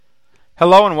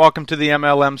Hello and welcome to the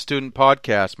MLM Student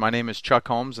Podcast. My name is Chuck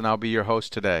Holmes and I'll be your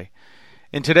host today.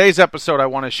 In today's episode, I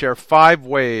want to share 5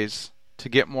 ways to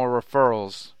get more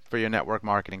referrals for your network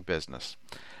marketing business.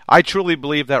 I truly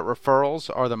believe that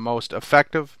referrals are the most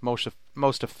effective,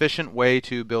 most efficient way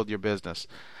to build your business.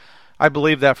 I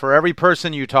believe that for every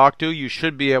person you talk to, you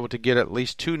should be able to get at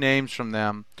least 2 names from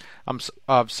them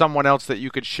of someone else that you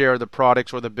could share the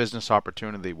products or the business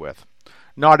opportunity with.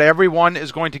 Not everyone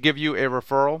is going to give you a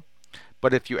referral.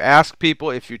 But if you ask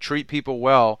people, if you treat people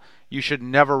well, you should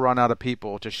never run out of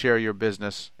people to share your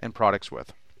business and products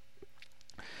with.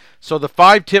 So the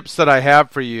 5 tips that I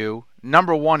have for you,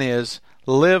 number 1 is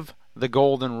live the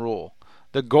golden rule.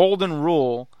 The golden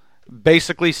rule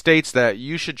basically states that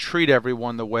you should treat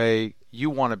everyone the way you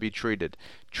want to be treated.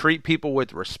 Treat people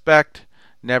with respect,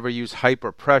 never use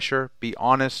hyper pressure, be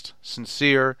honest,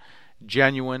 sincere,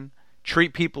 genuine.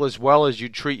 Treat people as well as you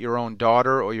treat your own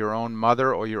daughter or your own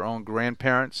mother or your own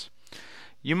grandparents.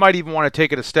 You might even want to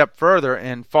take it a step further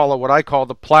and follow what I call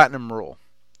the platinum rule.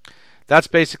 That's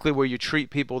basically where you treat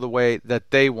people the way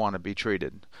that they want to be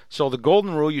treated. So the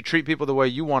golden rule, you treat people the way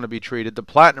you want to be treated. The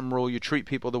platinum rule, you treat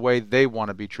people the way they want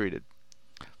to be treated.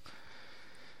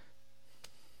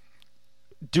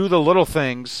 Do the little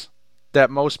things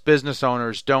that most business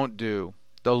owners don't do.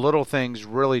 The little things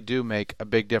really do make a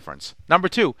big difference. Number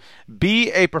 2,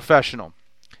 be a professional.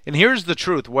 And here's the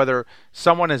truth, whether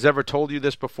someone has ever told you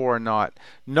this before or not.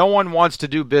 No one wants to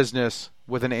do business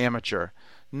with an amateur.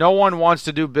 No one wants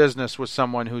to do business with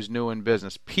someone who's new in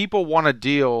business. People want to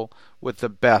deal with the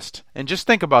best. And just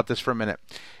think about this for a minute.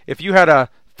 If you had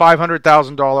a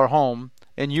 $500,000 home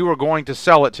and you were going to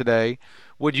sell it today,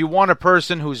 would you want a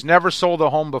person who's never sold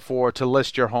a home before to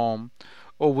list your home?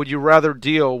 Or would you rather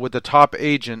deal with the top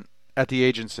agent at the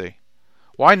agency?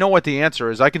 Well, I know what the answer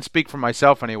is. I can speak for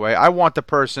myself anyway. I want the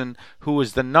person who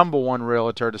is the number 1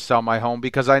 realtor to sell my home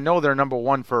because I know they're number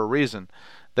 1 for a reason.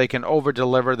 They can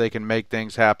over-deliver. They can make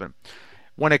things happen.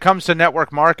 When it comes to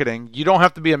network marketing, you don't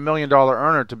have to be $1 million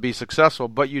earner to be successful,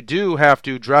 but you do have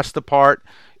to dress the part.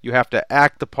 You have to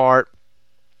act the part.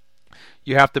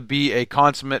 You have to be a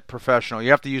consummate professional. You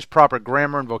have to use proper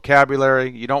grammar and vocabulary.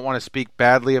 You don't want to speak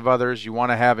badly of others. You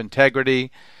want to have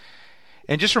integrity.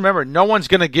 And just remember, no one's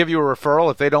going to give you a referral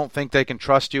if they don't think they can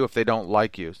trust you, if they don't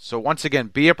like you. So once again,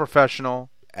 be a professional.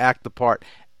 Act the part.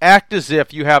 Act as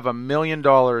if you have $1 million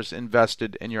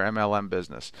invested in your MLM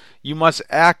business. You must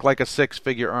act like a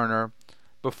 6-figure earner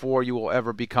before you will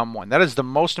ever become one. That is the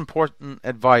most important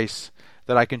advice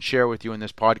that I can share with you in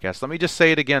this podcast. Let me just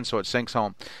say it again so it sinks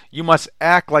home. You must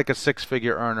act like a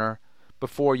 6-figure earner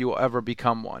before you will ever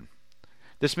become one.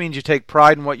 This means you take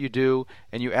pride in what you do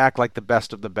and you act like the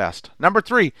best of the best. Number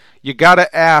 3, you got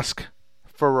to ask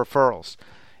for referrals.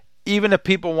 Even if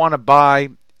people want to buy,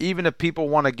 even if people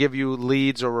want to give you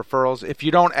leads or referrals, if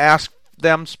you don't ask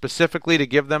them specifically to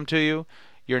give them to you,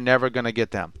 you're never going to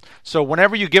get them. So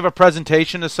whenever you give a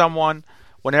presentation to someone,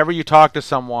 whenever you talk to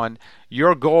someone,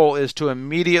 your goal is to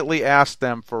immediately ask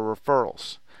them for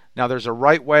referrals. Now, there's a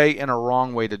right way and a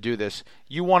wrong way to do this.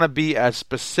 You want to be as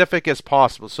specific as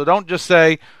possible. So don't just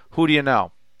say, who do you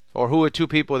know? Or who are 2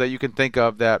 people that you can think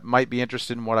of that might be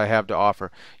interested in what I have to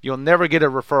offer? You'll never get a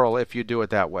referral if you do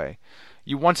it that way.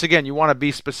 Once again, you want to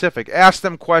be specific. Ask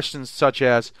them questions such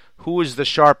as, who is the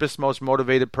sharpest, most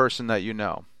motivated person that you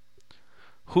know?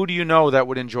 Who do you know that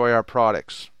would enjoy our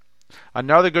products?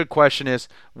 Another good question is,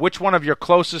 which one of your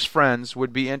closest friends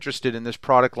would be interested in this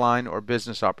product line or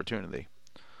business opportunity?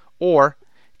 Or,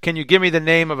 can you give me the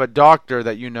name of a doctor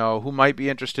that you know who might be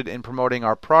interested in promoting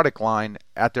our product line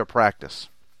at their practice?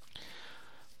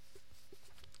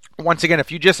 Once again,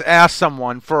 if you just ask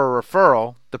someone for a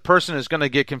referral, the person is going to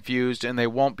get confused and they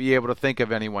won't be able to think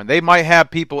of anyone. They might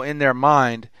have people in their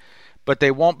mind, but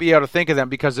they won't be able to think of them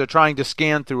because they're trying to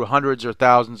scan through hundreds or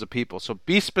thousands of people. So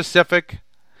be specific.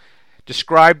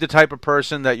 Describe the type of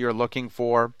person that you're looking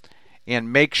for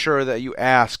and make sure that you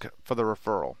ask for the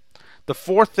referral. The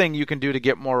 4th thing you can do to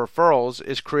get more referrals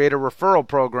is create a referral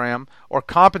program or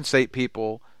compensate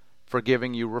people for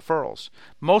giving you referrals.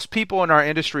 Most people in our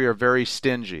industry are very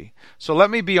stingy. So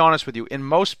let me be honest with you. In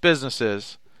most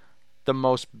businesses,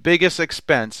 the biggest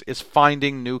expense is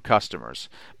finding new customers.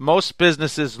 Most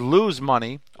businesses lose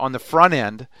money on the front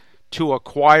end to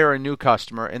acquire a new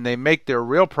customer, and they make their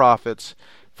real profits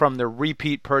from the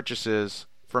repeat purchases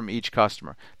from each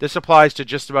customer. This applies to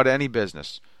just about any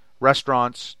business.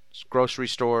 Restaurants, grocery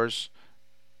stores,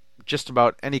 just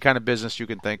about any kind of business you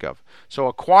can think of. So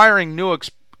acquiring new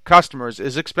customers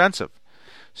is expensive.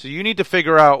 So you need to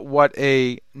figure out what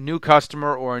a new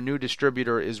customer or a new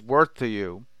distributor is worth to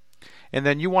you. And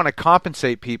then you want to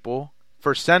compensate people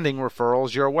for sending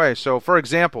referrals your way. So, for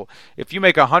example, if you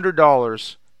make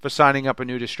 $100 for signing up a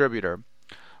new distributor,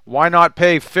 why not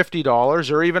pay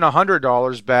 $50 or even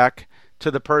 $100 back to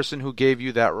the person who gave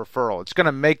you that referral? It's going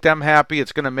to make them happy.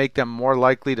 It's going to make them more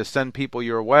likely to send people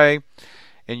your way,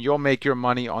 and you'll make your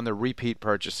money on the repeat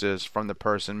purchases from the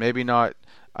person. Maybe not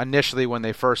initially when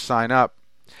they first sign up.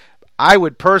 I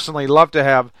would personally love to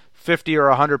have 50 or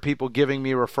 100 people giving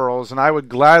me referrals, and I would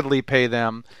gladly pay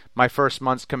them my first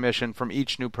month's commission from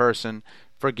each new person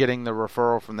for getting the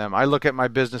referral from them. I look at my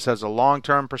business as a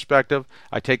long-term perspective.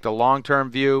 I take the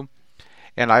long-term view,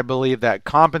 and I believe that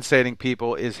compensating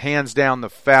people is hands down the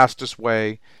fastest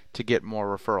way to get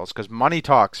more referrals, because money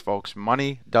talks, folks.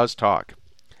 Money does talk.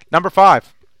 Number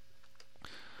 5,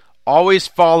 always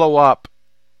follow up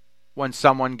when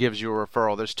someone gives you a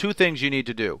referral. There's 2 things you need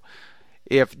to do.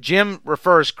 If Jim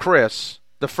refers Chris,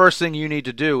 the first thing you need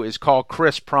to do is call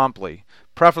Chris promptly,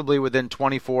 preferably within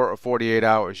 24 or 48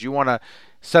 hours. You want to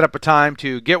set up a time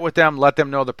to get with them, let them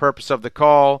know the purpose of the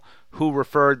call, who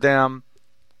referred them,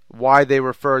 why they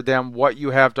referred them, what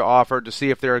you have to offer to see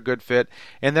if they're a good fit.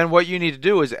 And then what you need to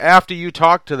do is, after you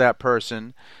talk to that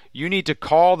person, you need to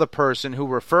call the person who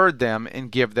referred them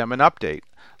and give them an update.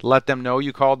 Let them know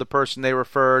you called the person they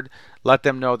referred. Let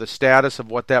them know the status of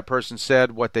what that person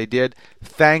said, what they did.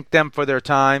 Thank them for their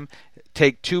time.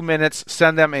 Take 2 minutes.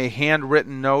 Send them a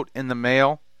handwritten note in the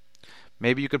mail.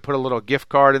 Maybe you could put a little gift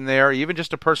card in there. Even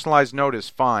just a personalized note is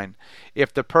fine.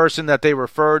 If the person that they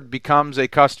referred becomes a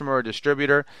customer or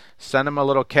distributor, send them a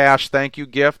little cash thank you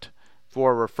gift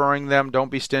for referring them.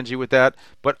 Don't be stingy with that.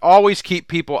 But always keep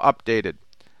people updated.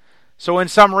 So in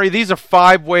summary, these are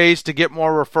 5 ways to get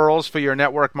more referrals for your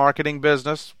network marketing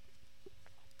business.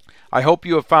 I hope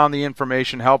you have found the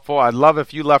information helpful. I'd love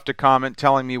if you left a comment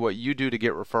telling me what you do to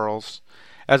get referrals.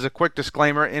 As a quick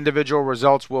disclaimer, individual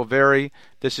results will vary.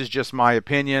 This is just my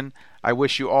opinion. I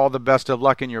wish you all the best of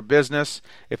luck in your business.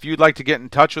 If you'd like to get in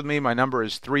touch with me, my number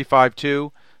is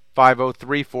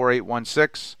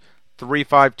 352-503-4816,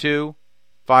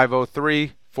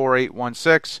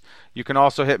 352-503-4816. You can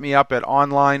also hit me up at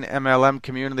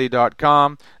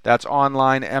onlinemlmcommunity.com. That's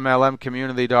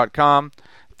onlinemlmcommunity.com.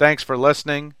 Thanks for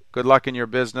listening. Good luck in your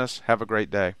business. Have a great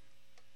day.